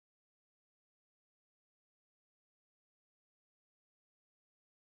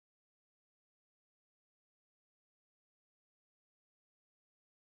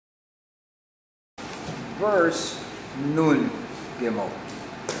verse Nun Gimel.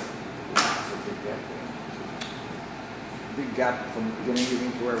 Big gap from the beginning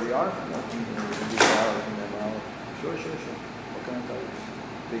even to where we are. Sure. What can I tell you?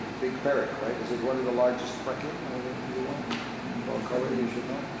 Big parak, right? Is it one of the largest parak? You should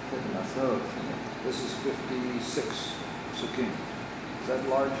know. This is 56 sukim. Is that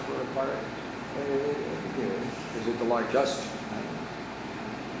large for a parak? Is it the largest?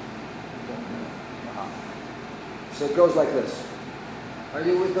 So it goes like this. Are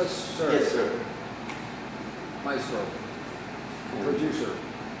you with us, sir? Yes, sir. Maestro. Producer.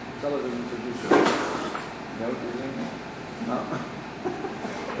 Television producer. No? No?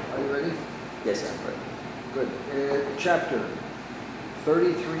 Are you ready? Yes, I'm ready. Good. Chapter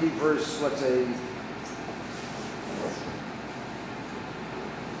 33, verse, let's say,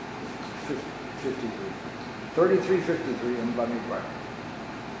 53. 33, 53 in Bamidbar.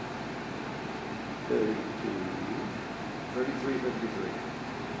 33, 53.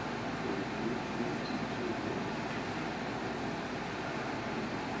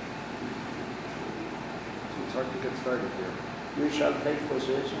 It's hard to get started here. You shall take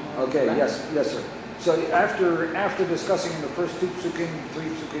possession. Okay, yes, sir. So after discussing the first two psukim, three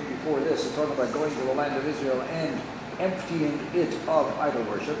psukim before this, it's talking about going to the land of Israel and emptying it of idol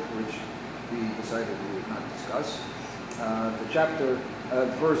worship, which we decided we would not discuss. The chapter,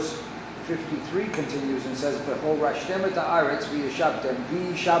 verse 53 continues and says, "V'horashtem et haaretz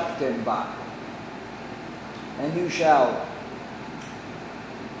v'yishabtem ba," and you shall.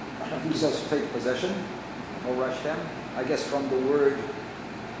 He says, take possession. Horashtem, I guess from the word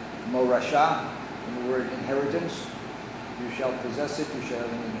morasha, from the word inheritance. You shall possess it. You shall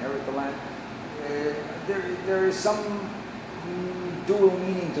inherit the land. There is some dual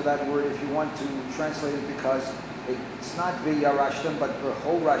meaning to that word if you want to translate it, because it's not v'yarashtem but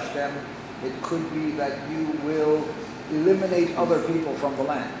v'horashtem. It could be that you will eliminate other people from the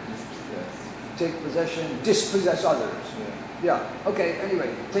land. Take possession, dispossess others. Yeah, okay,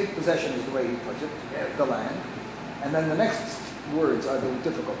 anyway, take possession is the way he puts it, the land. And then the next words are the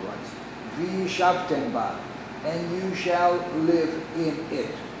difficult ones. V'yishabtem ba, and you shall live in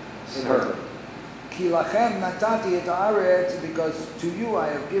it, in her. Ki lachem natati et haaretz, because to you I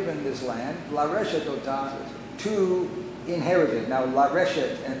have given this land, lareshet ota, to inherit it. Now,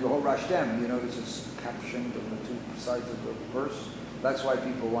 lareshet and horashtem, you notice it's captioned on the two sides of the verse. That's why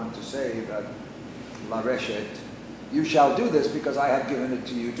people want to say that lareshet, you shall do this because I have given it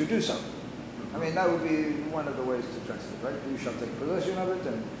to you to do so. I mean, that would be one of the ways to translate, right? You shall take possession of it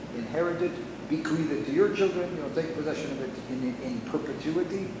and inherit it, bequeath it to your children, take possession of it in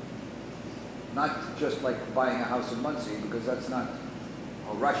perpetuity. Not just like buying a house in Monsey, because that's not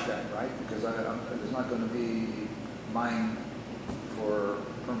a rush that, right? Because it's not going to be mine for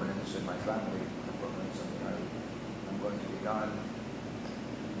permanence in my family. I'm going to be gone.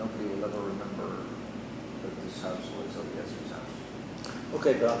 Nobody will ever remember that this house was Eliezri's house.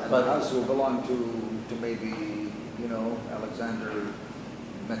 Okay, but the house will belong to maybe, Alexander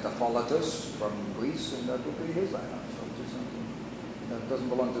Metapholatus from Greece, and that will be his house. So it's just something that doesn't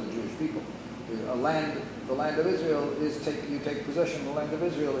belong to the Jewish people. The land of Israel is you take possession of the land of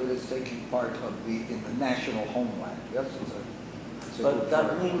Israel. It is taking part of in the national homeland. Yes, but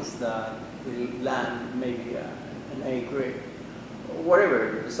that means that the land, maybe an acre,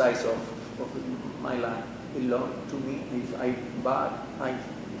 whatever the size of my land, belong to me. If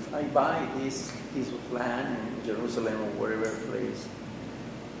I buy this piece of land in Jerusalem or whatever place,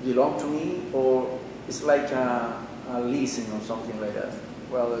 belong to me, or it's like a leasing or something like that.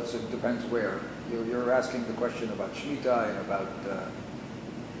 Well, it depends where. You're asking the question about Shemitah and about...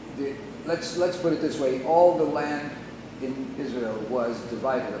 let's put it this way. All the land in Israel was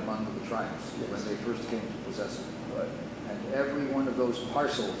divided among the tribes when they first came to possess it. Right. And every one of those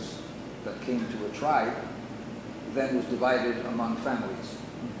parcels that came to a tribe then was divided among families.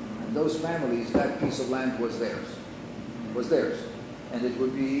 And those families, that piece of land was theirs. And it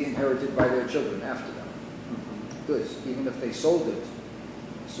would be inherited by their children after them. Good. Even if they sold it,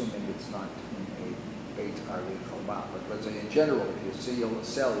 assuming it's not in a Beit Ari Chalba, but let's say in general, if you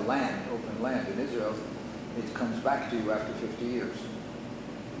sell land, open land in Israel, it comes back to you after 50 years.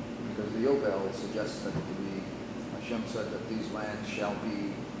 Because the Yovel suggests that Hashem said that these lands shall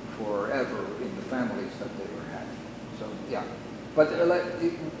be forever in the families that they were had. So, yeah. But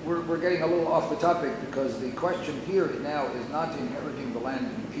we're getting a little off the topic, because the question here now is not inheriting the land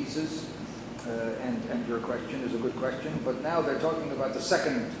in pieces, and your question is a good question, but now they're talking about the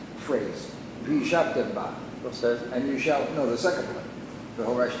second phrase, V'yishabtem ba. And you shall, the second one.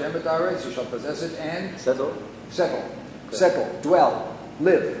 V'horashtem et haaretz, you shall possess it and... Settle. Settle, dwell,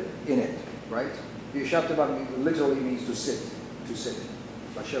 live in it, right? V'yishavtem literally means to sit, to sit.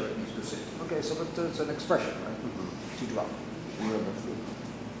 Vashevet means to sit. Okay, so it's an expression, right? To dwell.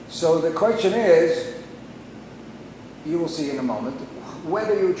 So the question is, you will see in a moment,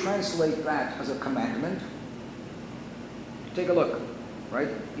 whether you translate that as a commandment. Take a look, right?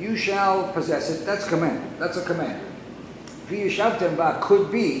 You shall possess it, that's commandment, that's a commandment. V'yishavtem ba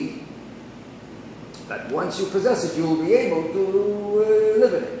could be that once you possess it, you will be able to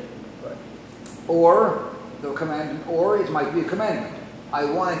live in it. Right. Or the commandment, or it might be a commandment. I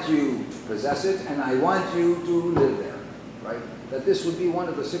want you to possess it, and I want you to live there. Right? That this would be one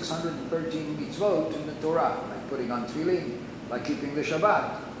of the 613 mitzvot in the Torah, like putting on tefillin, like keeping the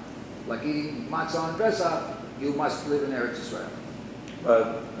Shabbat, like eating matzah on Pesach. You must live in Eretz Israel.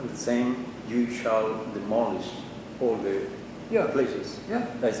 But the same, you shall demolish all the places. Yeah.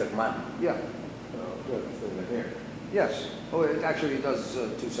 That's a command. Yeah. Good. So here. Yes. Oh, it actually does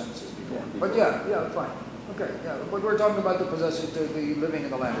two sentences before. But yeah, fine. Okay, yeah. But we're talking about the possessing, the living in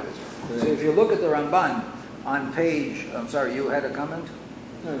the land of Israel. So if you look at the Ramban on page, I'm sorry, you had a comment?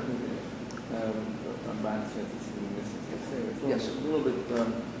 No, Ramban says it's Yes. a little bit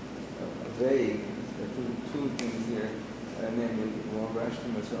vague. There are two things here, namely Moreh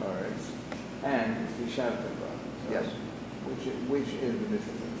and V'yishavtem. Yes. Which is the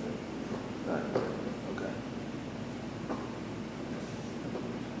difference? Okay.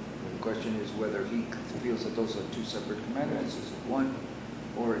 The question is whether he feels that those are two separate commandments. Is it one,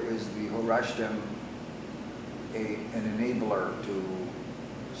 or is the Horashtem an enabler to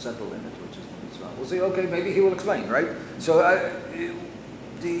settle in it, which is the mitzvah? We'll see. Okay, maybe he will explain. Right. So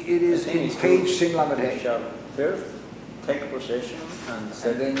it is in page Shin Lamed Hey. First, take possession, and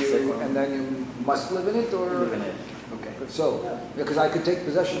then you must live in it, or live in it. Okay, so because I could take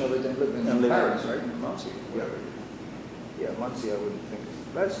possession of it and live in Paris, right? Monsey. Yeah, Monsey I wouldn't think is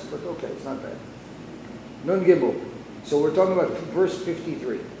the best, but okay, it's not bad. Nun Gimel. So we're talking about verse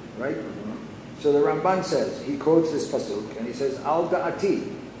 53, right? So the Ramban says, he quotes this pasuk, and he says, Al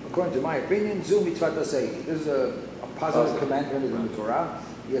da'ati, according to my opinion, zu mitzvat asei. This is a positive commandment in the Torah.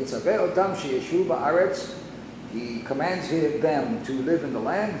 Yetzaveh otam sheyeshu ba'aretz. He commands them to live in the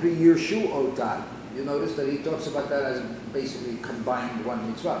land. V'yirshu otam. You notice that he talks about that as basically combined one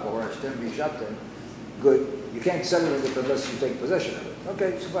mitzvah, or Ashtem V'yishavtem. Good. You can't settle it unless you take possession of it.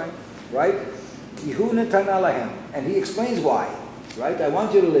 Okay, it's fine. Right? Yehu netana lahem. And he explains why. Right? I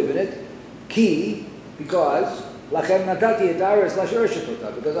want you to live in it. Ki, because lachem natati et aretz l'shereshet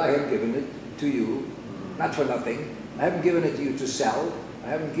ota. Because I have given it to you, not for nothing. I haven't given it to you to sell. I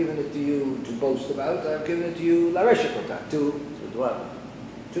haven't given it to you to boast about. I've given it to you l'reshet ota, to dwell.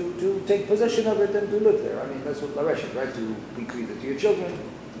 To take possession of it and to live there. I mean, that's what Lareshet, right? To bequeath it to your children,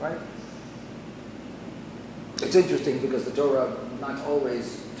 right? It's interesting because the Torah not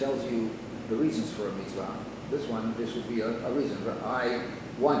always tells you the reasons for a mitzvah. This would be a reason. I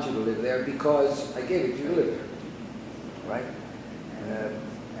want you to live there because I gave it to you to live there, right?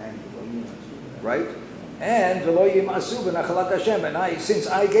 And since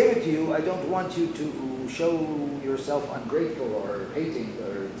I gave it to you, I don't want you to show yourself ungrateful or hating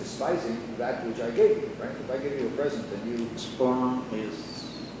or despising that which I gave you, right? If I give you a present and you...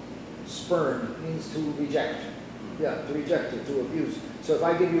 Spurn means to reject. Yeah, to reject it, to abuse. So if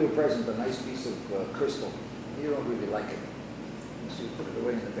I give you a present, a nice piece of crystal, you don't really like it. So you put it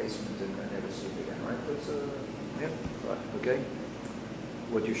away in the basement and never see it again, right? Right. Okay.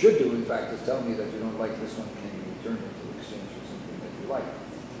 What you should do, in fact, is tell me that you don't like this one, can you return it to exchange for something that you like?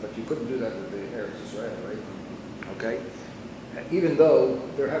 But you couldn't do that with the Eretz Israel, right? Okay? Even though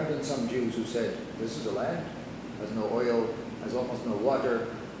there have been some Jews who said, this is a land, has no oil, has almost no water.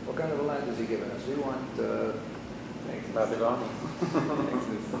 What kind of a land has he given us? We want... Babylon.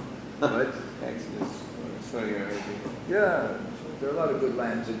 What? Exodus, Saudi Arabia. Yeah, there are a lot of good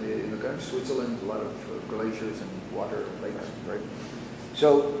lands in the country. Switzerland, a lot of glaciers and water lakes, right?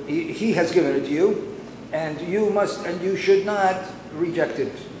 So he has given it to you, and you should not reject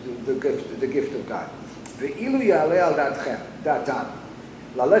it, the gift of God. Ve'ilu ya'aleh al datam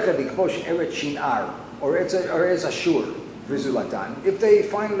lalecha likposh eretz shin'ar, or Eretz Ashur v'zulatan. If they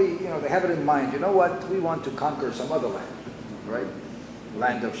finally, they have it in mind, you know what, we want to conquer some other land, right?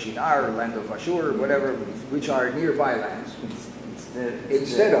 Land of Shinar, land of Ashur, whatever, which are nearby lands.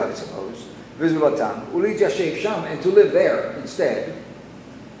 Instead of, I suppose, v'zulatan uli yashev sham, and to live there instead.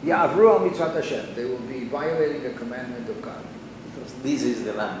 Ya'avru al mitzvat Hashem. They will be violating a commandment of God. Because this is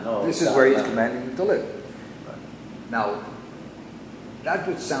the land. No, this is where He's commanding them to live. Right. Now, that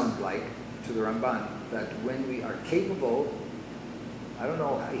would sound like, to the Ramban, that when we are capable, I don't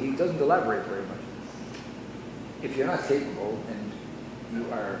know, he doesn't elaborate very much. If you're not capable and you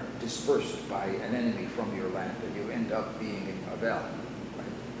are dispersed by an enemy from your land, and you end up being in Babel,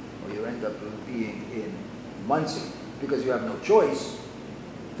 right? Or you end up being in Monsey, because you have no choice,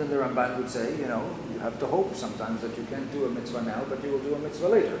 then the Ramban would say, you know, you have to hope sometimes that you can't do a mitzvah now, but you will do a mitzvah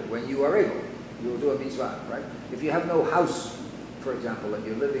later. When you are able, you will do a mitzvah, right? If you have no house, for example, and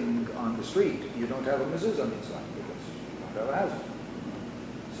you're living on the street, you don't have a mezuzah mitzvah, because you don't have a house.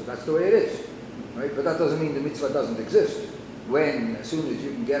 So that's the way it is, right? But that doesn't mean the mitzvah doesn't exist. When, as soon as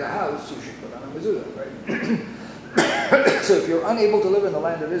you can get a house, you should put on a mezuzah, right? So if you're unable to live in the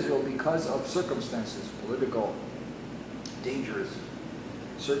land of Israel because of circumstances, political, dangerous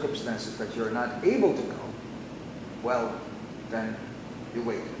circumstances, that you're not able to go, well, then you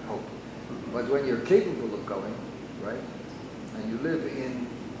wait and hope. But when you're capable of going, right, and you live in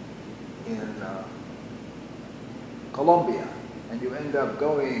Colombia, and you end up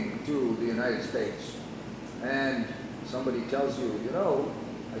going to the United States, and somebody tells you, you know,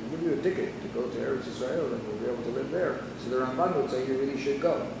 I can give you a ticket to go to Eretz Israel and you'll be able to live there. So the Ramban would say you really should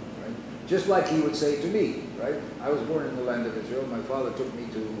go, right? Just like he would say to me, right? I was born in the land of Israel. My father took me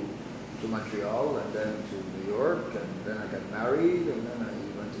to Montreal and then to New York, and then I got married, and then I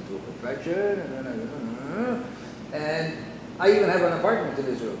went into a profession, and then I even have an apartment in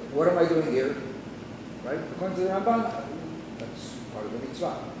Israel. What am I doing here? Right? According to the Ramban, that's part of the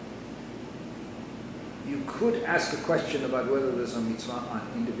mitzvah. You could ask a question about whether there's a mitzvah on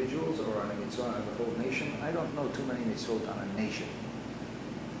individuals or on a mitzvah on the whole nation. I don't know too many mitzvot on a nation.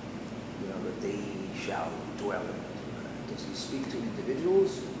 You know, that they shall dwell in it. Does he speak to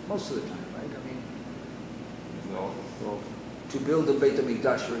individuals? Most of the time, right? I mean, No. to build a Beit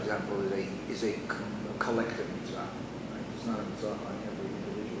HaMikdash, for example, is a collective mitzvah. Right? It's not a mitzvah on every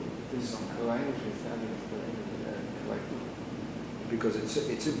individual. The language is collective. Because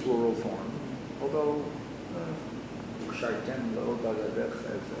it's in plural form. Although, I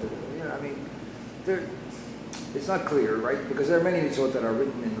mean, it's not clear, right? Because there are many mitzvot that are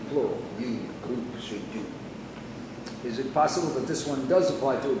written in the plural. You, group, should you. Is it possible that this one does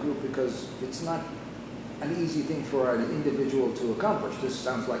apply to a group because it's not an easy thing for an individual to accomplish? This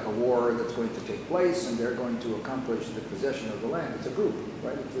sounds like a war that's going to take place, and they're going to accomplish the possession of the land. It's a group,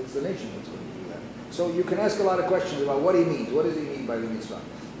 right? It's the nation that's going to do that. So you can ask a lot of questions about what he means. What does he mean by the mitzvah?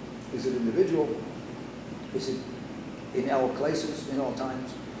 Is it individual? Is it in all places, in all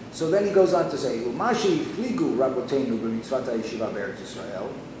times? So then he goes on to say, "Umashi fligu rabotenu b'mitzvat ha'yeshiva be'eretz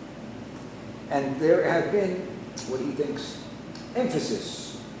Yisrael," and there have been what he thinks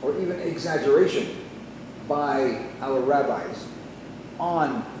emphasis or even exaggeration by our rabbis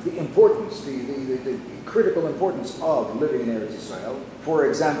on the importance, the critical importance of living in Eretz Yisrael. For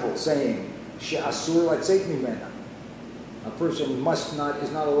example, saying she'asur latzeit mimena. A person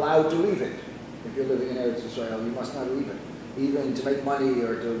is not allowed to leave it. If you're living in Eretz Yisrael, you must not leave it. Even to make money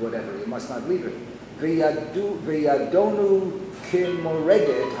or to whatever, you must not leave it. V'yadonu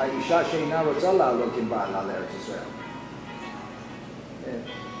k'moredet ha'isha she'ina rotza la'alot im ba'ala le'Eretz Yisrael.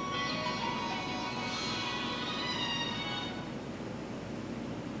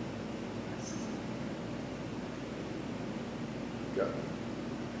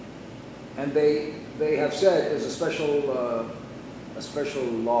 And they have said there's a special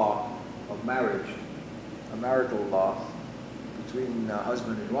law of marriage, a marital law between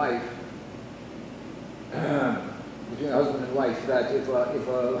husband and wife. That if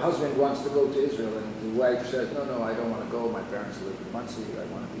a husband wants to go to Israel and the wife says, no, I don't want to go. My parents live in Monsey. I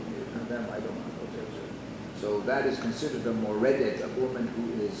want to be near them. I don't want to go to Israel. So that is considered a moredet, a woman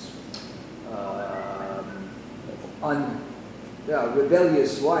who is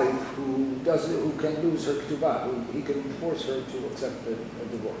rebellious wife who can lose her ketubah, he can force her to accept a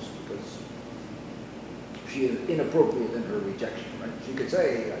divorce because she is inappropriate in her rejection, right? She could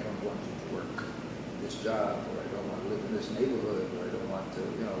say, I don't want you to work this job, or I don't want to live in this neighborhood, or I don't want to,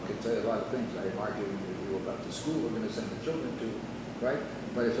 could say a lot of things. I am arguing with you about the school we're going to send the children to, right?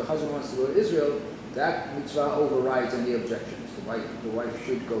 But if the husband wants to go to Israel, that mitzvah overrides any objections. The wife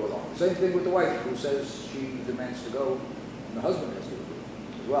should go along. Same thing with the wife who says she demands to go. And the husband has to go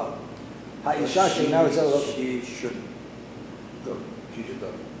as well. She should go. She should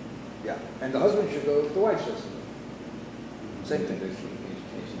go. Yeah. And the husband should go if the wife says to go. Same thing.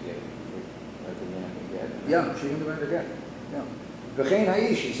 Yeah, she can demand again. Yeah. V'chein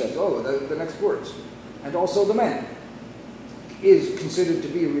ha'ish, he says, the next words. And also the man is considered to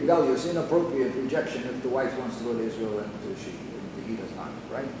be rebellious, inappropriate rejection if the wife wants to go to Israel and he does not,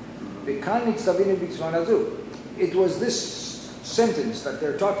 right? It was this sentence that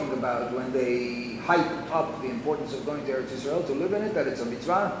they're talking about when they hype up the importance of going to Eretz Yisrael to live in it, that it's a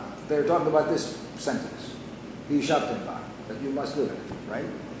mitzvah. They're talking about this sentence. That that you must live in it, right?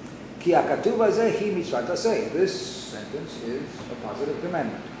 Ki hakatuv hazeh hi mitzvah taseh. This sentence is a positive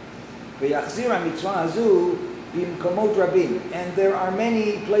commandment. V'yachzir ha-mitzvah hazu b'mkomot rabim. And there are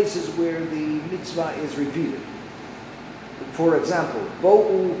many places where the mitzvah is repeated. For example,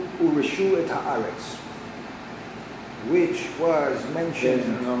 Bo'u u'reshu et ha'aretz, which was mentioned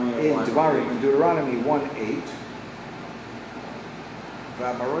in Devarim, in Deuteronomy 1:8.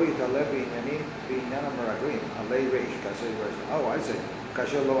 V'amaroyit alevi yanim b'inyan ha'meraglim alei reish kasher reish. Oh, I say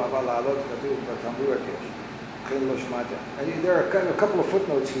kasher lo aval la'alot katuv v'tamru hakesh chen lo shmata. And there are a couple of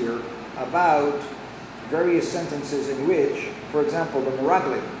footnotes here about various sentences in which, for example, the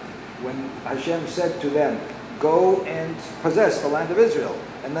meraglim, when Hashem said to them, "Go and possess the land of Israel,"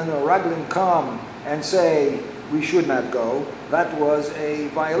 and then the meraglim come and say, we should not go, that was a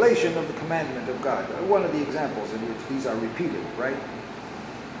violation of the commandment of God. One of the examples in which these are repeated, right?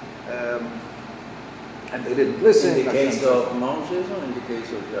 And they didn't listen. In the case of Moses or in the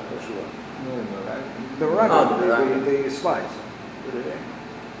case of Yahushua? The Ramban, the spies.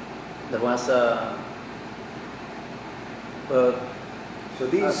 There was a... So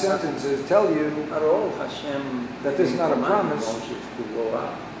these sentences tell you at all Hashem that this is not a promise. Moses to go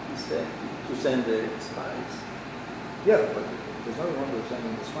out, he said, to send the spies. Yeah, but there's no wonder of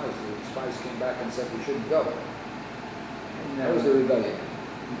sending the spies. The spies came back and said we shouldn't go. That was the rebellion.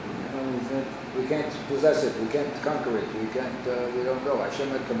 We can't possess it. We can't conquer it. We can't. We don't go. Hashem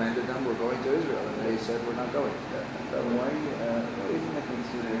had commanded them, we're going to Israel, and they said we're not going. Why isn't it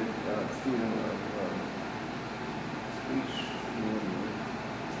considered freedom of speech,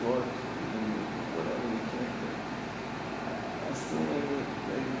 thought, whatever you think? I still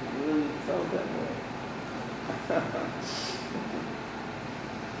they really felt that way.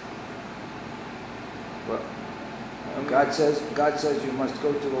 Well, God says you must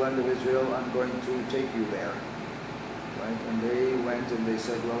go to the land of Israel. I'm going to take you there, right? And they went and they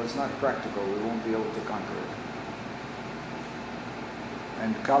said, well, it's not practical. We won't be able to conquer it.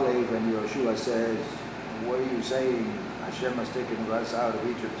 And Caleb and Yoshua says, what are you saying? Hashem has taken us out of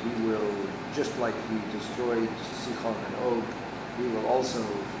Egypt. He will, just like he destroyed Sichon and Og, he will also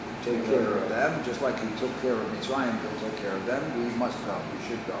take care of them, just like he took care of Mitzrayim, he'll take care of them. We must go, we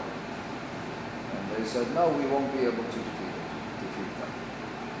should go. And they said, no, we won't be able to defeat them.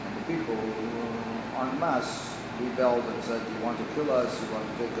 And the people, en masse, rebelled and said, you want to kill us, you want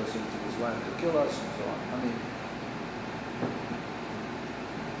to take us into this land to kill us, and so on. I mean,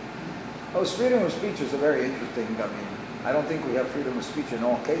 freedom of speech is a very interesting, I don't think we have freedom of speech in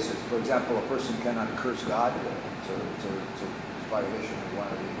all cases. For example, a person cannot curse God. It's a violation of one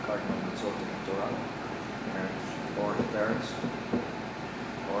of the cardinal mitzvot in the Torah, or his parents,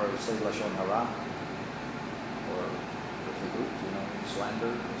 or say lashon hara, or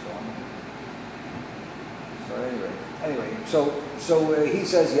slander, and so on. So he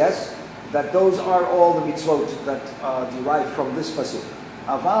says yes, that those are all the mitzvot that derive from this pasuk.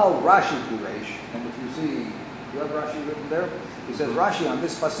 Aval Rashi Piresh, and if you see, you have Rashi written there. He says Rashi on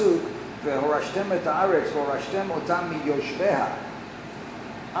this pasuk. V'horashtem et haaretz, v'horashtem otam miyoshveha,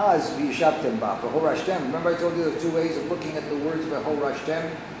 az v'yishavtem ba. V'horashtem. Remember I told you there are two ways of looking at the words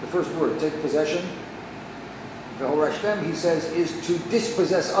v'horashtem. The first word, take possession. V'horashtem, he says, is to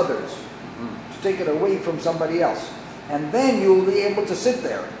dispossess others, to take it away from somebody else, and then you will be able to sit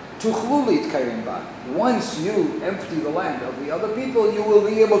there. Tuchlulit kairim ba. Once you empty the land of the other people, you will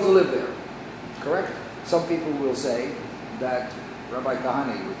be able to live there. Correct? Some people will say that Rabbi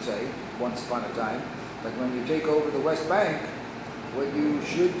Kahane would say, once upon a time, that when you take over the West Bank, what you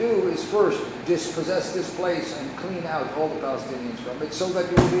should do is first dispossess this place and clean out all the Palestinians from it so that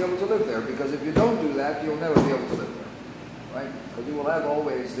you will be able to live there. Because if you don't do that, you'll never be able to live there. Right? Because you will have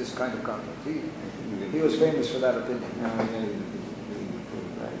always this kind of conflict. He was famous for that opinion.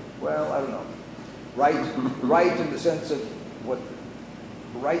 Well, I don't know. Right in the sense of what?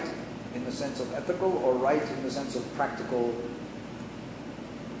 Right in the sense of ethical, or right in the sense of practical?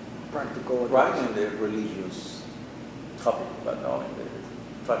 Practical. Right in the religious topic, but not in the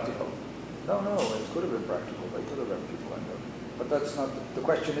practical. No, it could have been practical. They could have had people end up. But that's not, the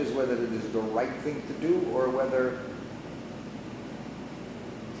question is whether it is the right thing to do, or whether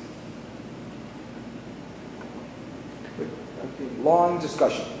long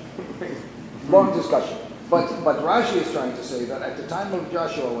discussion. Long discussion. But Rashi is trying to say that at the time of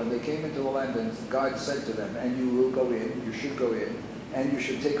Joshua, when they came into the land, and God said to them, and you will go in, you should go in, and you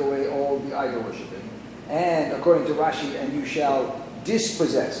should take away all the idol worshipping. And according to Rashi, and you shall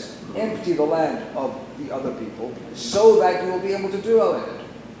dispossess, empty the land of the other people, so that you will be able to dwell in it.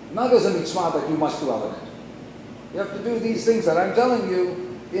 Not as a mitzvah that you must dwell in it. You have to do these things that I'm telling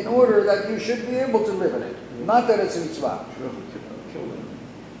you in order that you should be able to live in it. Not that it's a mitzvah. Kill them.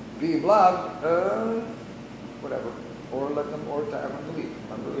 V'im lav, whatever. Or let them, or to have them leave.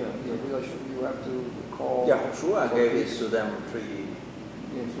 You have to call. Yahushua gave it to them three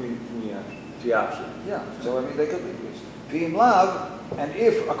options. Yeah, so I mean they could leave. V'im lav, and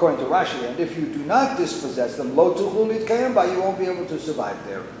if, according to Rashi, and if you do not dispossess them, lo tuchlu litkayem ba, you won't be able to survive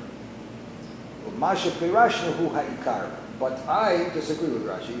there. But I disagree with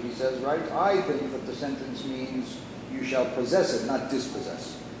Rashi. He says, right, I think that the sentence means you shall possess it, not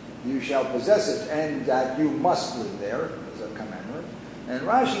dispossess. You shall possess it, and that you must live there, as a commandment. And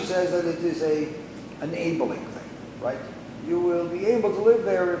Rashi says that it is a enabling thing, right? You will be able to live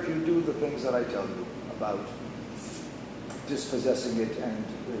there if you do the things that I tell you about dispossessing it and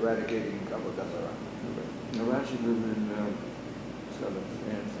eradicating Avodah Zarah. Now, Rashi lived in southern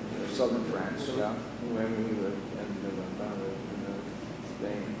France. Southern France, yeah. Wherever we lived, and Ramban lived in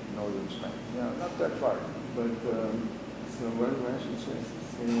Spain. Northern Spain. Yeah, not that far. But, so what Rashi says,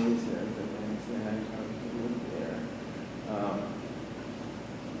 he says, and he said, how he lived there.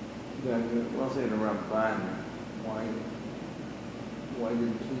 We'll say the Ramban, why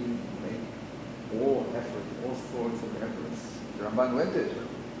didn't he make all sorts of efforts? The Ramban went to Israel.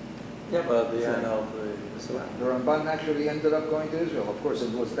 Yeah, but the end of The Ramban actually ended up going to Israel. Of course,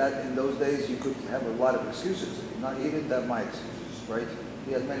 it was that in those days you could have a lot of excuses. He didn't have my excuses, right?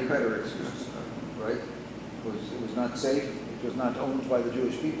 He had many better excuses, right? It was not safe. It was not owned by the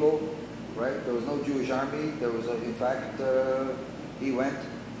Jewish people, right? There was no Jewish army. There was, in fact, he went,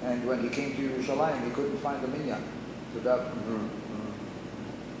 and when he came to Yerushalayim, he couldn't find a minyan. So that,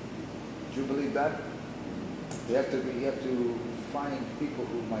 do you believe that? You have to find people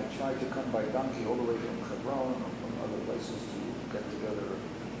who might try to come by donkey all the way from Hebron or from other places to get together a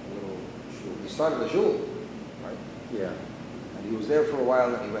little shul. He started a shul, right? Yeah. And he was there for a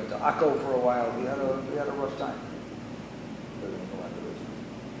while, and he went to Akko for a while. He had a rough time living in the land of Israel.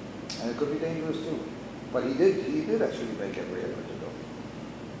 And it could be dangerous too. But he did actually make every effort to go.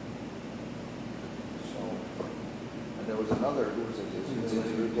 So, and there was another, who was it?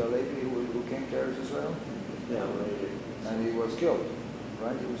 Eliezri who came to Eretz Israel? Yeah, and he was killed,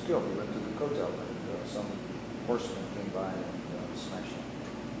 right? He was killed. He went to the Kotel, and some horseman came by and smashed him.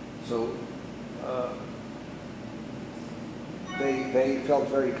 So they felt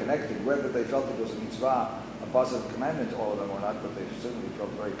very connected. Whether they felt it was a mitzvah, a positive commandment, all of them or not, but they certainly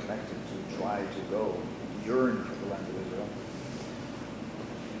felt very connected to try to go, yearn for the land of Israel.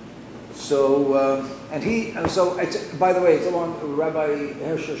 So, by the way, it's along Rabbi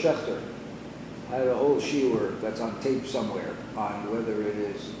Hershel Schechter had a whole shiur that's on tape somewhere on whether it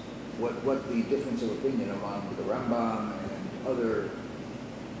is, what the difference of opinion among the Ramban and other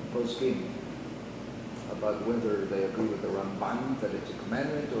poskim about whether they agree with the Ramban that it's a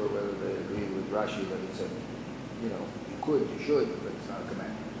commandment or whether they agree with Rashi that it's a, you could, you should, but it's not a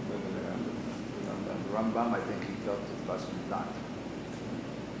commandment. The Rambam, I think he felt it must be not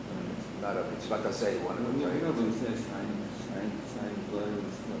a mitzvah to say one of them. You know, it says sign blood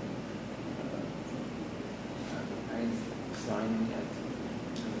is signing at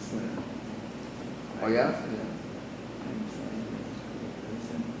the center. Oh yeah?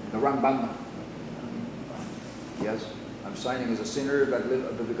 The Ramban. Yes, I'm signing as a sinner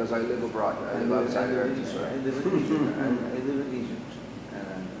because I live abroad. I live outside Eretz Israel. I live in Egypt. I live in Egypt,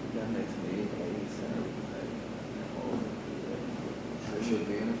 and that makes me a sinner because I should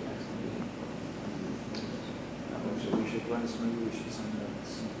be in it. So we should maybe we should sign that.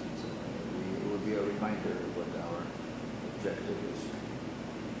 So it would be a reminder of what our objective is.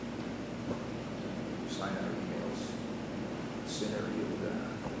 Sign our emails. Sinner Yehuda.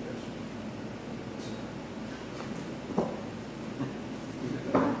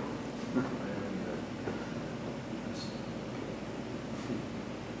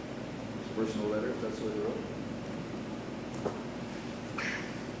 Personal letter, if that's what you wrote.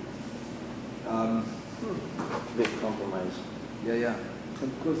 Big compromise. Yeah.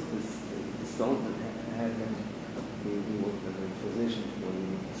 Of course, the Sultan had him. He was the physician for the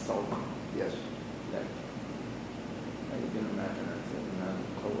Sultan. Yes. That you can imagine a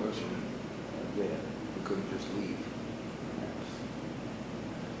coercion there. We couldn't just leave.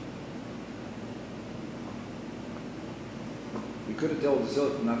 We could have told the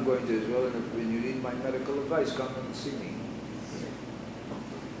Sultan, I'm going to Israel, and if you need my medical advice, come and see me.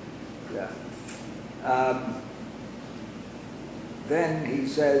 Yeah. Then he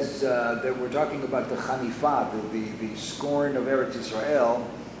says that we're talking about the Chanifah, the scorn of Eretz Israel,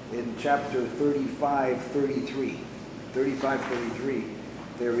 in chapter 35:33. 35:33.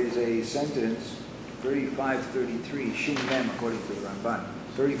 There is a sentence, 35:33, Shin Mem, according to the Ramban.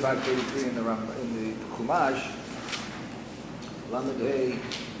 35, 33 in the Chumash, Lamed Hey,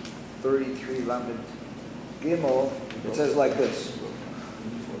 33 Lamed Gimel, it says like this.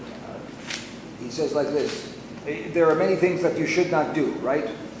 He says like this. There are many things that you should not do, right?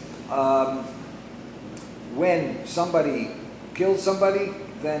 When somebody kills somebody,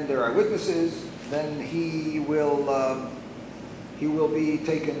 then there are witnesses, then he will be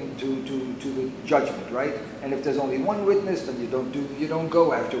taken to the judgment, right? And if there's only one witness, then you don't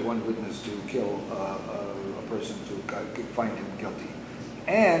go after one witness to kill a person to find him guilty.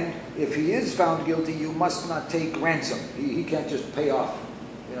 And if he is found guilty, you must not take ransom. He can't just pay off.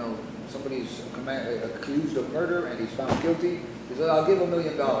 You know, somebody's accused of murder and he's found guilty. He says, "I'll give $1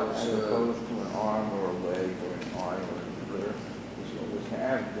 million." As opposed to an arm or a leg or an eye or a liver, which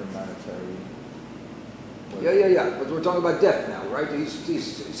have the monetary. Yeah. But we're talking about death now, right?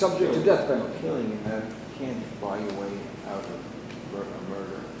 He's subject to death penalty. Killing and that can't buy your way out of a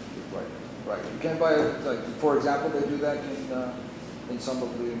murder. Right. You can't buy it. Like, for example, they do that in some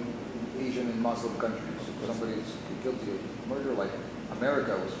of the Asian and Muslim countries. If somebody's guilty of murder, like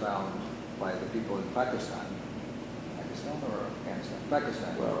America was found by the people in Pakistan or Afghanistan?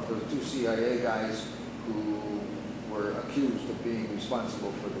 Pakistan. Well, there were 2 CIA guys who were accused of being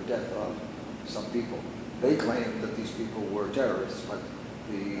responsible for the death of some people. They claimed that these people were terrorists, but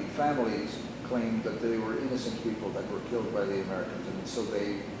the families claimed that they were innocent people that were killed by the Americans, and so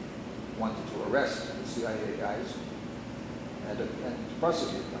they wanted to arrest the CIA guys and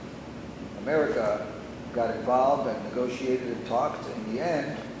prosecute them. America got involved and negotiated and talked. In the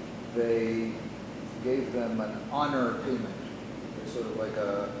end, they gave them an honor payment. It's sort of like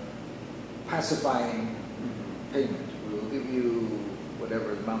a pacifying payment. We will give you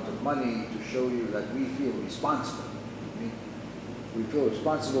whatever amount of money to show you that we feel responsible. I mean, we feel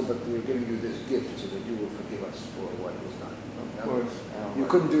responsible, but we're giving you this gift so that you will forgive us for what was done. Of course. You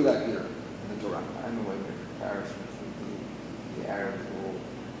couldn't do that here in the Torah. I don't know what the comparison the Arabs will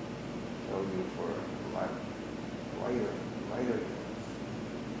tell you for lighter.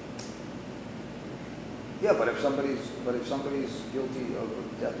 Yeah, but if somebody's guilty of a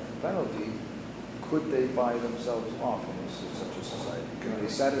death penalty, could they buy themselves off in such a society? Can they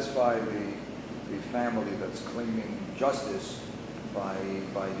satisfy the family that's claiming justice by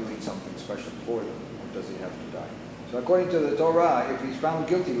doing something special for them, or does he have to die? So according to the Torah, if he's found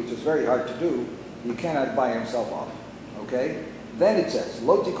guilty, which is very hard to do, he cannot buy himself off. Okay? Then it says,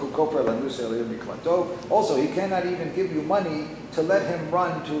 Lo tiku kofer lanusei l'ir miklato. Also, he cannot even give you money to let him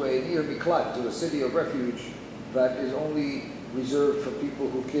run to an ir miklat, to a city of refuge that is only reserved for people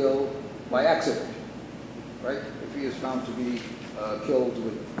who kill by accident. Right? If he is found to be killed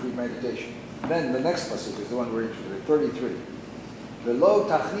with premeditation. Then the next passage is the one we're interested in, 33. Velo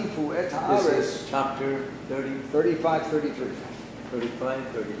tachnifu et haaretz. This is chapter 30. 35, 33. 35,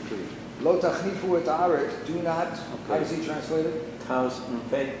 33. Lo tachnifu et haaretz. Do not. Okay. How does he translate it? Cause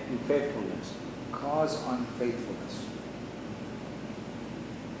unfaithfulness. Cause unfaithfulness.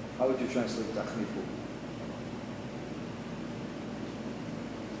 How would you translate tachnifu?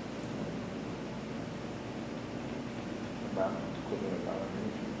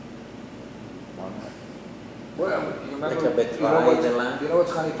 Well, you remember, you know what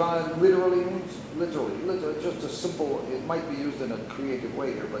chanifah literally means? Literally, just a simple, it might be used in a creative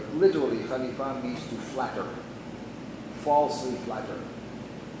way here, but literally chanifah means to flatter, falsely flatter.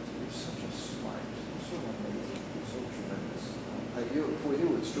 It's such a smart, it's so amazing, it's so tremendous. For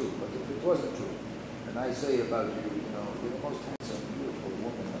you it's true, but if it wasn't true, and I say about you, you're the most handsome, beautiful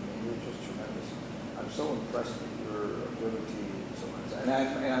woman, I mean, you're just tremendous. I'm so impressed with your ability and so on. And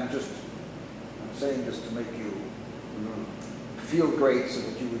I'm saying this to make you feel great so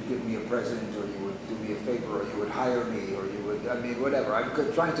that you would give me a present or you would do me a favor or you would hire me or you would, whatever. I'm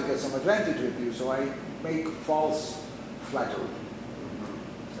trying to get some advantage with you, so I make false flattery.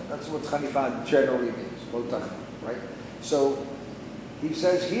 So that's what chanifah generally means, right? So he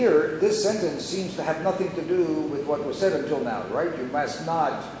says here, this sentence seems to have nothing to do with what was said until now, right? You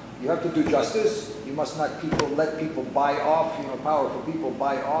have to do justice. You must not let people buy off, powerful people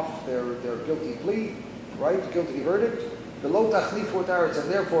buy off their guilty plea, right? Guilty verdict. V'lo tachnifu et haaretz, and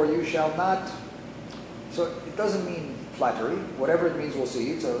therefore you shall not. So it doesn't mean flattery. Whatever it means, we'll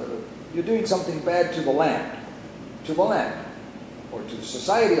see. You're doing something bad to the land, or to the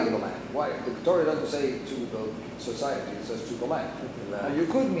society on the land. Why? The Torah doesn't say to the society; it says to the land. Now you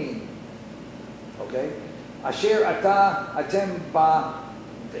could mean, okay, asher ata atem ba.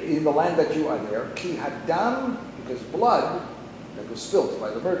 In the land that you are there, ki hadam, because blood that was spilt by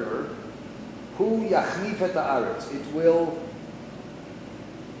the murderer, hu yachnif et haaretz. It will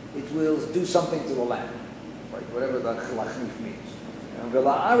do something to the land, right? Whatever that lachnif means.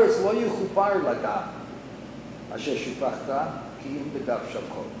 ולארץ לא יכופר לדם, אשר שפכת, כי אם בדף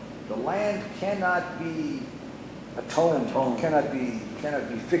שבחו. The land cannot be atoned, cannot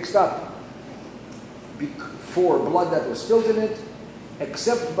be fixed up for blood that was spilled in it,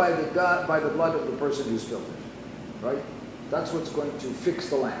 except by the blood of the person who spilled it. Right? That's what's going to fix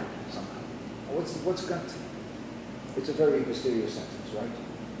the land somehow. What's going to? It's a very mysterious sentence, right?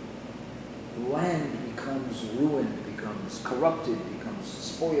 The land becomes ruined, becomes corrupted, becomes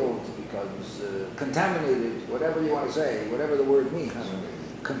spoiled, becomes contaminated, whatever you want to say, whatever the word means,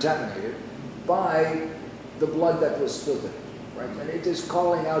 contaminated by the blood that was spilled in it, right? And it is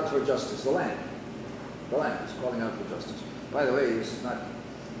calling out for justice, the land. The land is calling out for justice. By the way, this is not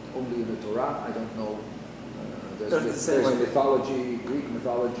only in the Torah. I don't know. There's mythology, Greek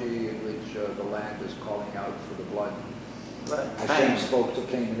mythology, in which the land is calling out for the blood. Right. Hashem spoke to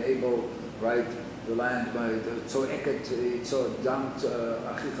Cain and Abel, right? The land by the Tzoeket, Damt,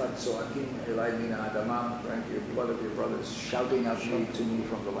 Achichat, Tzoakim, Elai Mina Adamam, right? Your blood of your brothers shouting out to me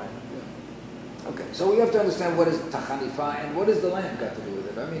from the land. Yeah. Okay, so we have to understand what is Tachanifa and what does the land got to do with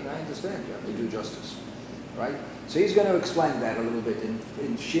it. I mean, I understand you have to do justice, right? So he's going to explain that a little bit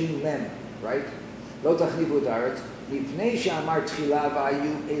in Shin Mem, right? לא תחניפו את הארץ, לפני שאמר תחילה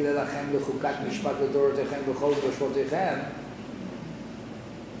והיו אלה לכם לחוקת משפט לדורותיכם בכל מושבותיכם,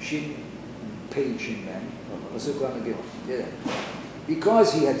 page Shin Mem,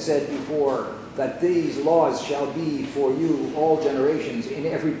 because he had said before that these laws shall be for you all generations in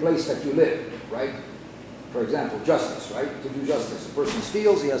every place that you live, right? For example, justice, right? To do justice. A person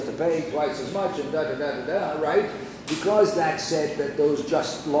steals, he has to pay twice as much and da-da-da-da-da, right? Because that said that those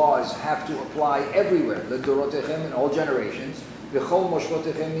just laws have to apply everywhere, the dorotechem in all generations, v'chol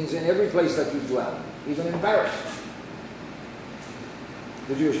moshvotechem means in every place that you dwell, even in Paris.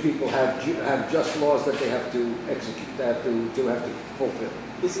 The Jewish people have just laws that they have to execute, they have to fulfill.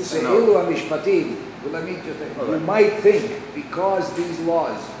 This is let me just say, you might think because these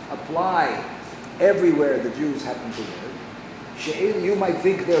laws apply everywhere the Jews happen to live, you might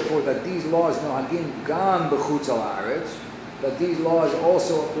think, therefore, that these laws nohagim gam b'chutz ha'aretz, that these laws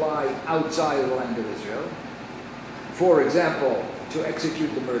also apply outside of the land of Israel. For example, to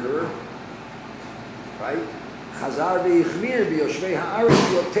execute the murderer, right? Chazar v'yichmir b'yoshvei ha'aretz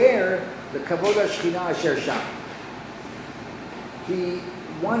yoter l'kavod ha'shchina asher sham. He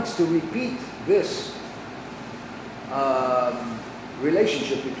wants to repeat this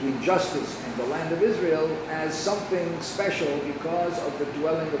relationship between justice and the land of Israel as something special because of the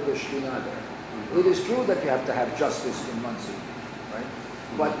dwelling of the Shekhinah there. It is true that you have to have justice in Monsey, right?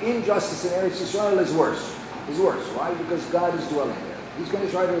 But injustice in Eretz Yisrael is worse. Is worse. Why? Because God is dwelling there. He's going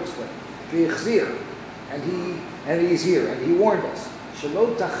to try to explain. V'yichzir, and he's here, and he warned us.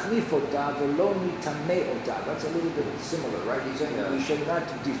 Shelo tachnif ota v'lo nitamei ota. That's a little bit similar, right? He's saying that we should not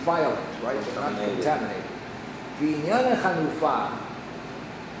defile it, right? Should not contaminate it. V'inyan hanufa.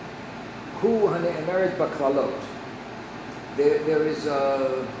 Hu han'emeret b'klalot. There is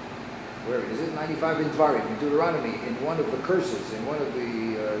where is it? 95 in Dvarim, in Deuteronomy, in one of the curses, in one of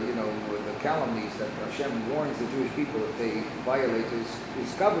the the calumnies that Hashem warns the Jewish people if they violate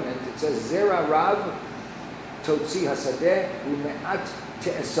His covenant. It says Zera Rav Totzi Hasadeh Ume'at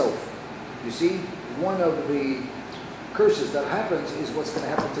Te'esof. You see, one of the curses that happens is what's going to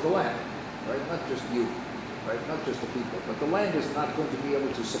happen to the land, right? Not just you. Right? Not just the people, but the land is not going to be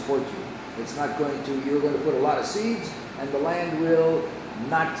able to support you. It's not going to, you're going to put a lot of seeds, and the land will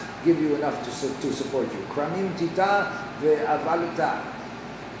not give you enough to support you. Kramim tita ve'avalita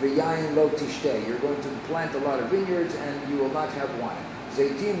ve'yain lo tishteh. You're going to plant a lot of vineyards, and you will not have wine.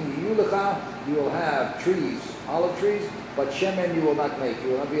 Zeitim yulecha, you will have trees, olive trees, but shemen you will not make. You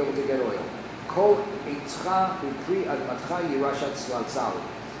will not be able to get oil. Kol eitzcha upri admatcha yirashat tzlaltzal.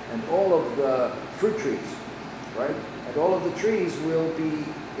 And all of the fruit trees, right? And all of the trees will be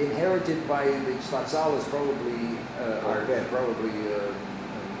inherited by the tzlatzal is probably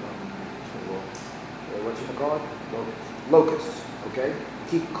what you call it? Locusts. Okay.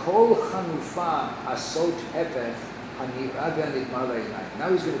 Ki kol chanufa asot hefech hanirad v'nitmar la'inayim. Now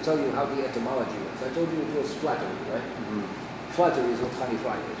he's going to tell you how the etymology was. I told you it was flattery, right? Mm-hmm. Flattery is what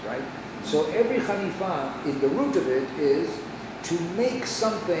chanifa is, right? So every chanifa, in the root of it, is to make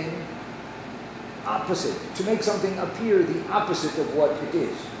something opposite, to make something appear the opposite of what it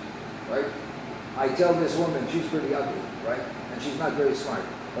is, right? I tell this woman, she's pretty ugly, right? And she's not very smart.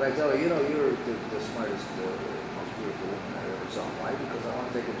 But I tell her, you're the smartest, most beautiful woman I ever saw. Why? Because I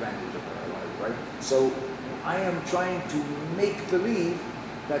want to take advantage of her life, right? So I am trying to make believe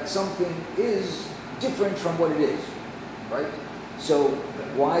that something is different from what it is, right? So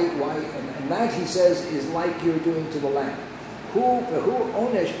why, and that, he says, is like you're doing to the land. והוא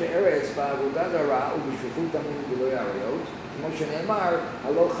עונש בארץ בעבודה זרה ובשפיכות דמים וגילוי עריות, כמו שנאמר,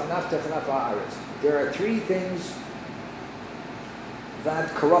 הלא חנפת חנף הארץ. There are three things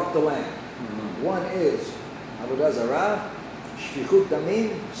that corrupt the land. One is עבודה זרה, shfichut damim,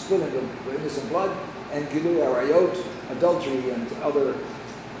 spilling of innocent blood, and gilui arayot, adultery and other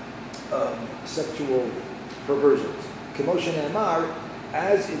sexual perversions. Kemo shene'emar,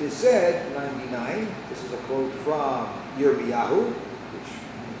 as it is said, 99, this is a quote from Eliyahu, which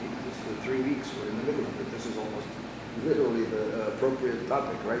for 3 weeks we're in the middle of it. This is almost literally the appropriate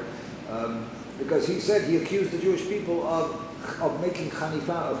topic, right? Because he said, he accused the Jewish people of making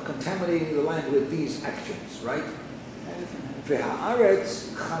chanifa, of contaminating the land with these actions, right?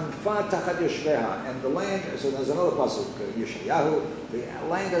 V'ha'aretz chanfa tachat yoshveha, and the land, so there's another pasuk, Yeshayahu, the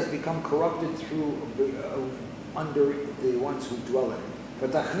land has become corrupted through, under the ones who dwell in it.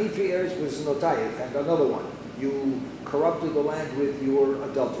 V'tachnifi eretz b'znotayich, and another one, you corrupted the land with your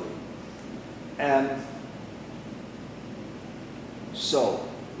adultery. And so,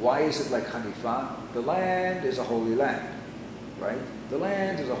 why is it like Hanifa? The land is a holy land, right? The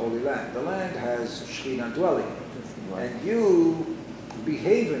land is a holy land. The land has Shekhinah dwelling in it. And you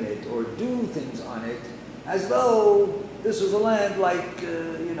behave in it or do things on it as though this was a land like,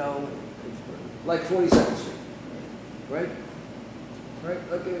 like 42nd Street, right? Right?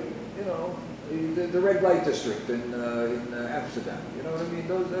 Like, the red light district in Amsterdam. You know what I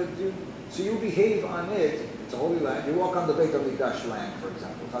mean? So you behave on it. It's a holy land. You walk on the Beit HaMikdash land, for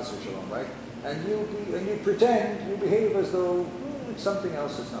example, Chas v'Shalom, right? And you pretend, you behave as though it's something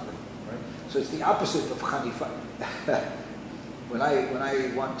else. It's nothing, right? So it's the opposite of Hanifa. When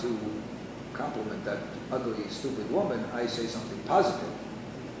I want to compliment that ugly, stupid woman, I say something positive,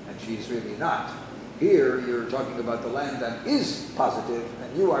 and she's really not. Here, you're talking about the land that is positive,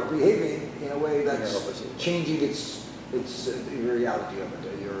 and you are behaving in a way that's changing its reality of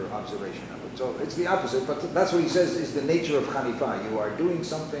it, your observation of it. So it's the opposite, but that's what he says is the nature of Hanifa. You are doing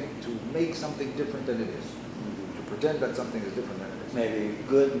something to make something different than it is, to pretend that something is different than it is. Maybe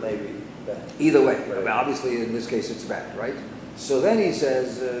good, maybe bad. Either way, right. Obviously in this case it's bad, right? So then he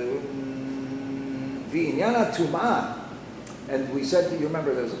says, V'inyana tum'ah, and we said, you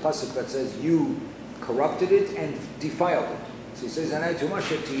remember there's a pasuk that says you corrupted it and defiled it. So he says, "Anai tumah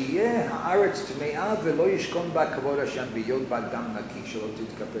shetiyeh haaretz tme'ah velo yishkon ba kavod Hashem biyod ba dam naki shelo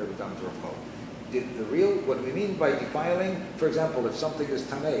titkaper b'dam torcho." The real, what we mean by defiling, for example, if something is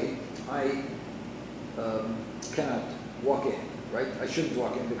tamei, I cannot walk in, right? I shouldn't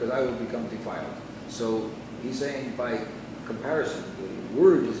walk in because I will become defiled. So he's saying by comparison, the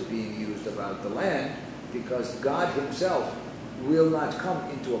word is being used about the land because God himself will not come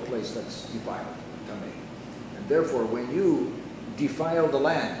into a place that's defiled, tamei. And therefore, when you defile the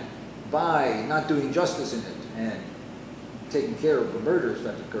land by not doing justice in it and taking care of the murders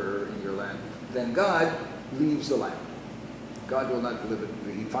that occur in your land, then God leaves the land. God will not live it.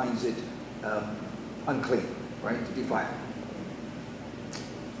 He finds it unclean, right? Defiled.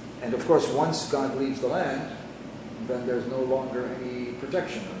 And of course, once God leaves the land, then there's no longer any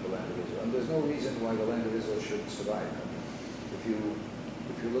protection of the land of Israel. And there's no reason why the land of Israel should survive. If you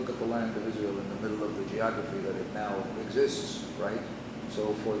look at the land of Israel in the middle of the geography that it now exists, right?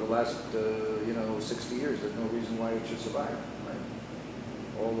 So for the last, 60 years, there's no reason why it should survive, right?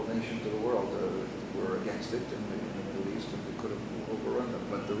 All the nations of the world were against it in the Middle East, and they could have overrun them.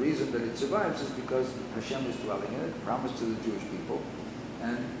 But the reason that it survives is because Hashem is dwelling in it, promised to the Jewish people,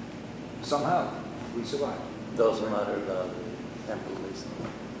 and somehow we survive. Doesn't matter the temple is.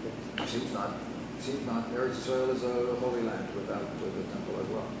 Seems not. Eretz Israel is a holy land without the temple as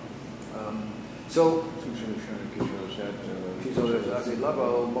well.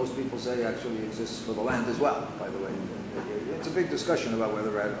 Most people say actually exists for the land as well, by the way. It's a big discussion about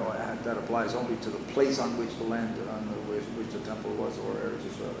whether that applies only to the place on which the land, on which the temple was, or Eretz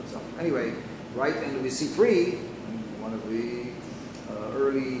Israel itself. Anyway, right, and we see free, one of the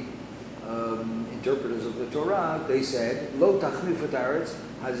early interpreters of the Torah, they said, Lo tachnif et haaretz,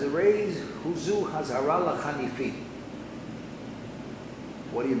 hazareis huzu hazara lachanifi.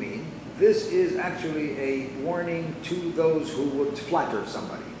 What do you mean? This is actually a warning to those who would flatter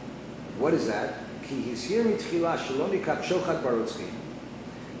somebody. What is that? Ki hizhir mitchila shelo nikach shochad barotzchim,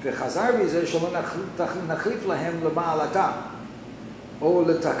 v'chazar b'zeh shelo nachlif lahem leba'alatam, o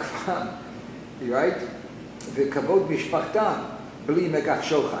letakfam, right? V'kavod mishpachtam, b'li mekach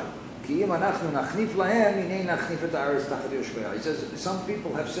shochad. He says, some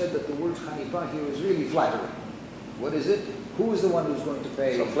people have said that the word Hanifa here is really flattering. What is it? Who is the one who's going to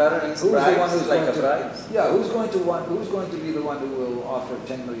pay? So flattering is bribes, like a bribe? Yeah, who's going to be the one who will offer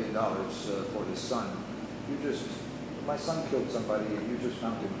 $10 million for his son? You just my son killed somebody, and you just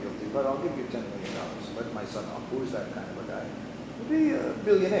found him guilty, but I'll give you $10 million. Let my son off. Who's that kind of a guy? He'll be a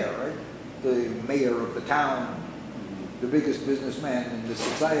billionaire, right? The mayor of the town, the biggest businessman in the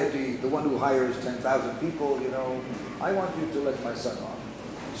society, the one who hires 10,000 people, you know. I want you to let my son off.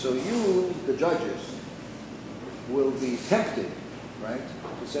 So you, the judges, will be tempted, right,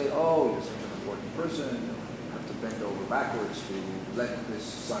 to say, oh, you're such an important person, you have to bend over backwards to let this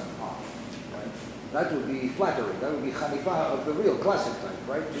son off, right? That would be flattery. That would be chanifa of the real classic type,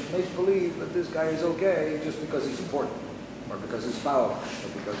 right? To make believe that this guy is okay just because he's important, or because he's powerful,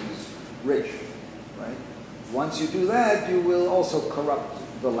 or because he's rich, right? Once you do that, you will also corrupt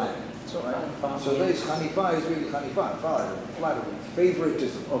the land. Right? So this chanifa is really chanifa, flattery,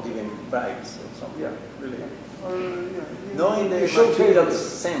 favoritism. Or giving bribes or something. Yeah, really. Or, no, in the material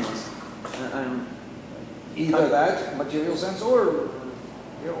sense. Either that, material sense, or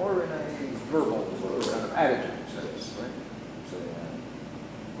in a verbal kind of attitude sense, right? So,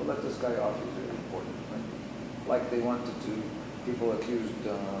 we'll let this guy off, he's really important, right? Like they wanted to, people accused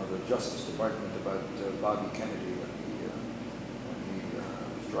the Justice Department about Bobby Kennedy when he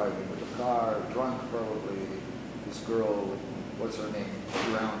was driving with a car, drunk probably. This girl, what's her name,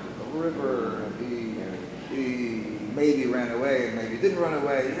 drowned in the river, and he maybe ran away and maybe didn't run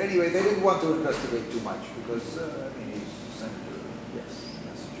away. Anyway, they didn't want to investigate too much because, he's Senator,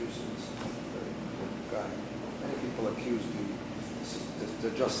 Massachusetts, very important guy. Many people accused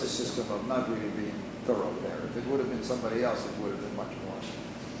the justice system of not really being thorough there. If it would have been somebody else, it would have been much more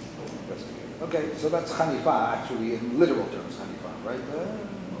investigated. Okay, so that's chanifa, actually, in literal terms, chanifa, right?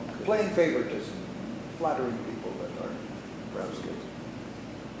 Playing favoritism, flattering people that are perhaps good.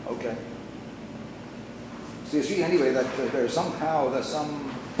 Okay. So you see, anyway, that there's some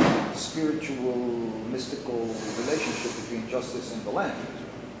spiritual, mystical relationship between justice and the land.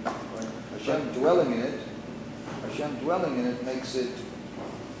 Right? Hashem dwelling in it makes it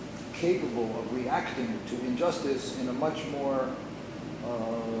capable of reacting to injustice in a much more,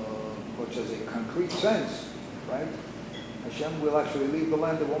 which is a concrete sense, right? Hashem will actually leave the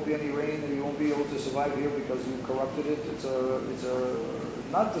land. There won't be any rain, and you won't be able to survive here because you corrupted it. It's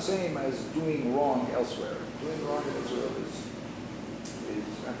not the same as doing wrong elsewhere. Doing wrong in Israel is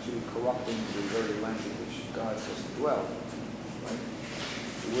actually corrupting the very land in which God doesn't dwell. Right?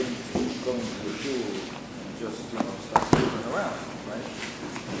 You wouldn't go into the shul and just start moving around, right?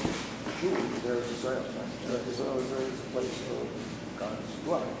 The shul, there is Israel, right? Israel is a place of God's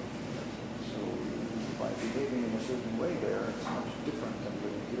dwelling. So by behaving in a certain way there, it's much different than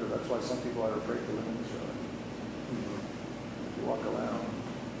living here. That's why some people are afraid to live in Israel. If you walk around,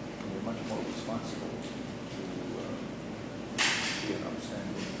 you're much more responsible to be an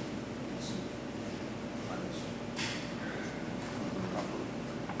upstanding, decent, honest, proper,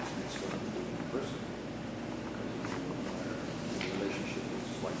 living person. Because the relationship is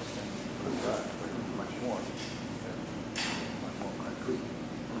like standing with God, much more concrete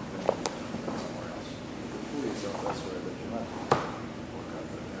than somewhere else. Fool yourself elsewhere that you're not work out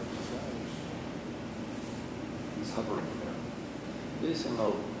that you have desires. He's hovering there. This is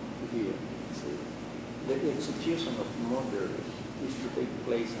all here. The execution of murderers is to take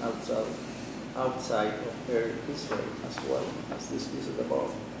place outside of Israel as well as this is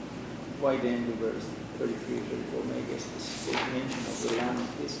above. Why then the verse 33, 34 make a specific mention of the land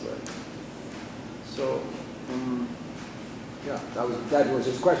of Israel? So, that was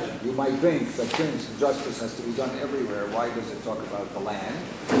his question. You might think that since justice has to be done everywhere, why does it talk about the land?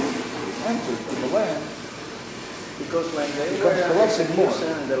 The answer to the land, because when they were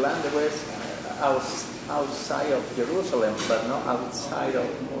executing the land, they were outside of Jerusalem, but not outside of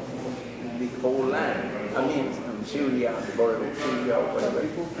the whole land. I mean, Syria, the border of Syria, or whatever.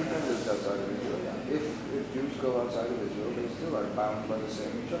 People live outside of Israel. If Jews go outside of Israel, they still are bound by the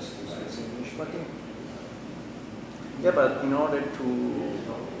same justice, the same mishpatim. Yeah, but in order to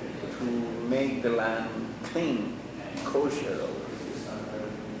make the land clean, kosher,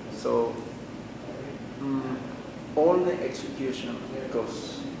 so all the execution,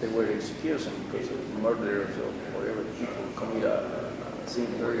 because they were execution because of murderers or whatever people commit a sin.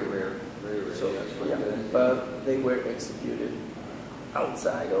 Very rare. So, but they were executed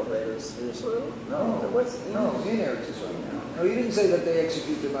outside of Israel. No, in Eretz Israel. No, he didn't say that they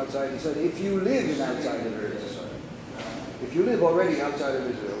execute them outside. He said if you live outside of Eretz Israel. If you live already outside of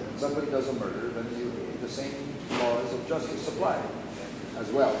Israel and somebody does a murder, then the same laws of justice apply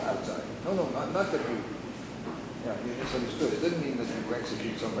as well outside. No, not that you misunderstood. It didn't mean that you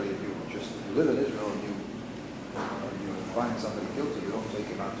execute somebody if you just live in Israel and you find somebody guilty, you don't take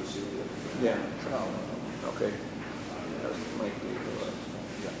him out to Syria. Yeah. No. Okay. That might be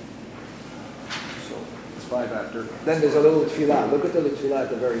yeah. So 5 after. Then there's a little tefillah. Look at the little tefillah at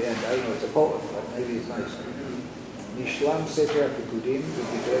the very end. I don't know, it's a poem, but maybe it's nice. Nishlam Sefer HaPikudim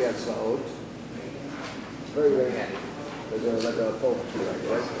V'Divrei HaTzla'ot. It's very, very handy. There's like a poem to it,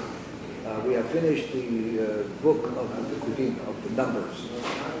 right? We have finished the book of the Pikudim, of the numbers.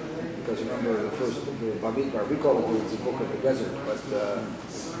 Because remember, the first, the Bamidbar, we call it the book of the desert, but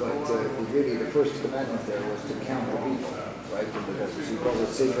really the first commandment there was to count the people, right? So he calls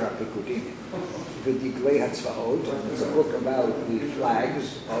it Sefer HaPikudim. V'Divrei HaTzla'ot, and it's a book about the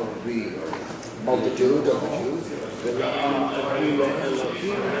flags of the multitude of the Jews.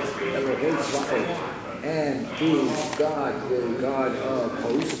 And to God, the God of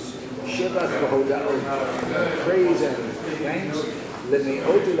hosts, Shebach v'Hoda'ot, praise and thanks,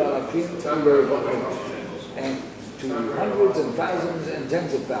 L'me'otu la'alafim u'lerva'ot, and to hundreds and thousands and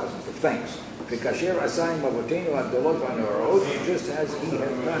tens of thousands of thanks. V'kasher asayim avotenu adolot v'anorot, just as He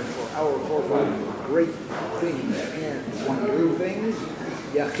has done for our forefathers great things and wonderful things,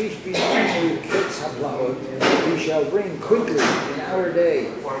 Yachish b'nanu ketz haplaot, He shall bring quickly in our day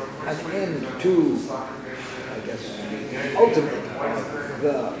an end to, I guess, the ultimate of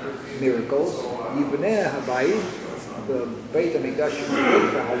the miracles. Yibnei habayit, the Beit HaMikdash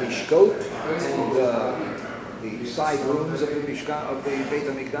v'halishkot, and the side rooms of the Mishkan, of the Beit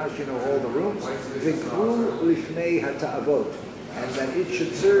HaMikdash, all the rooms. V'gvul lifnei hata'avot, and that it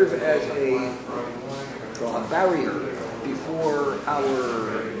should serve as a barrier before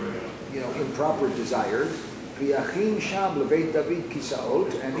our, improper desires. V'yachin sham leveit David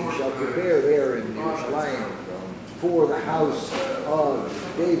kisaot, and He shall prepare there in Yerushalayim for the house of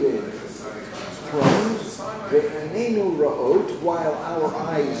David thrones. Ve'einenu ra'ot, while our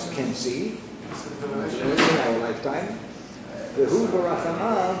eyes can see, in our lifetime. Ve'hu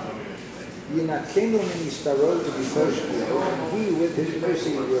barachamav yinakenu min istarot v'koshkio, and He with His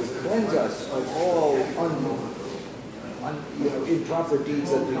mercy will cleanse us of all improper deeds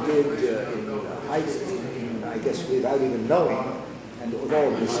that we did I guess without even knowing, and with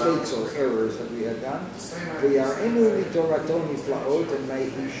all mistakes or errors that we had done. Ve'yar'enu mitorato niflaot, and may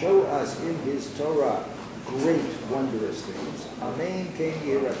He show us in His Torah great, wondrous things. Amen. Ken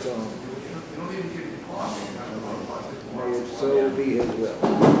yiraton. May it so be His will.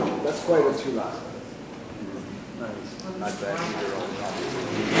 That's quite a tefillah. Nice. Not bad either.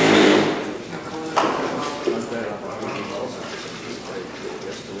 Not bad on the weekend also.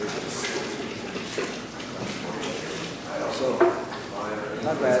 So,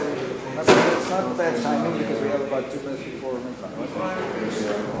 not bad. It's not bad timing because we have about 2 minutes before Mincha.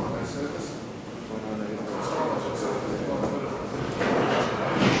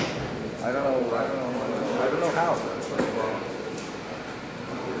 I don't know how.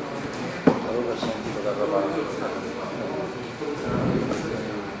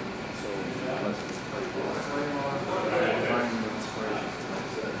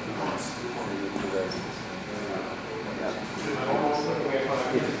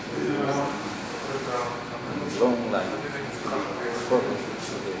 Long life.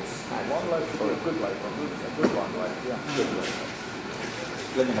 Long life or a good life. A good long life, yeah. Good life.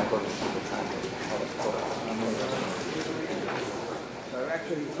 Living according to the time of Torah.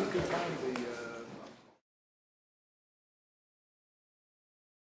 Actually, if we could find the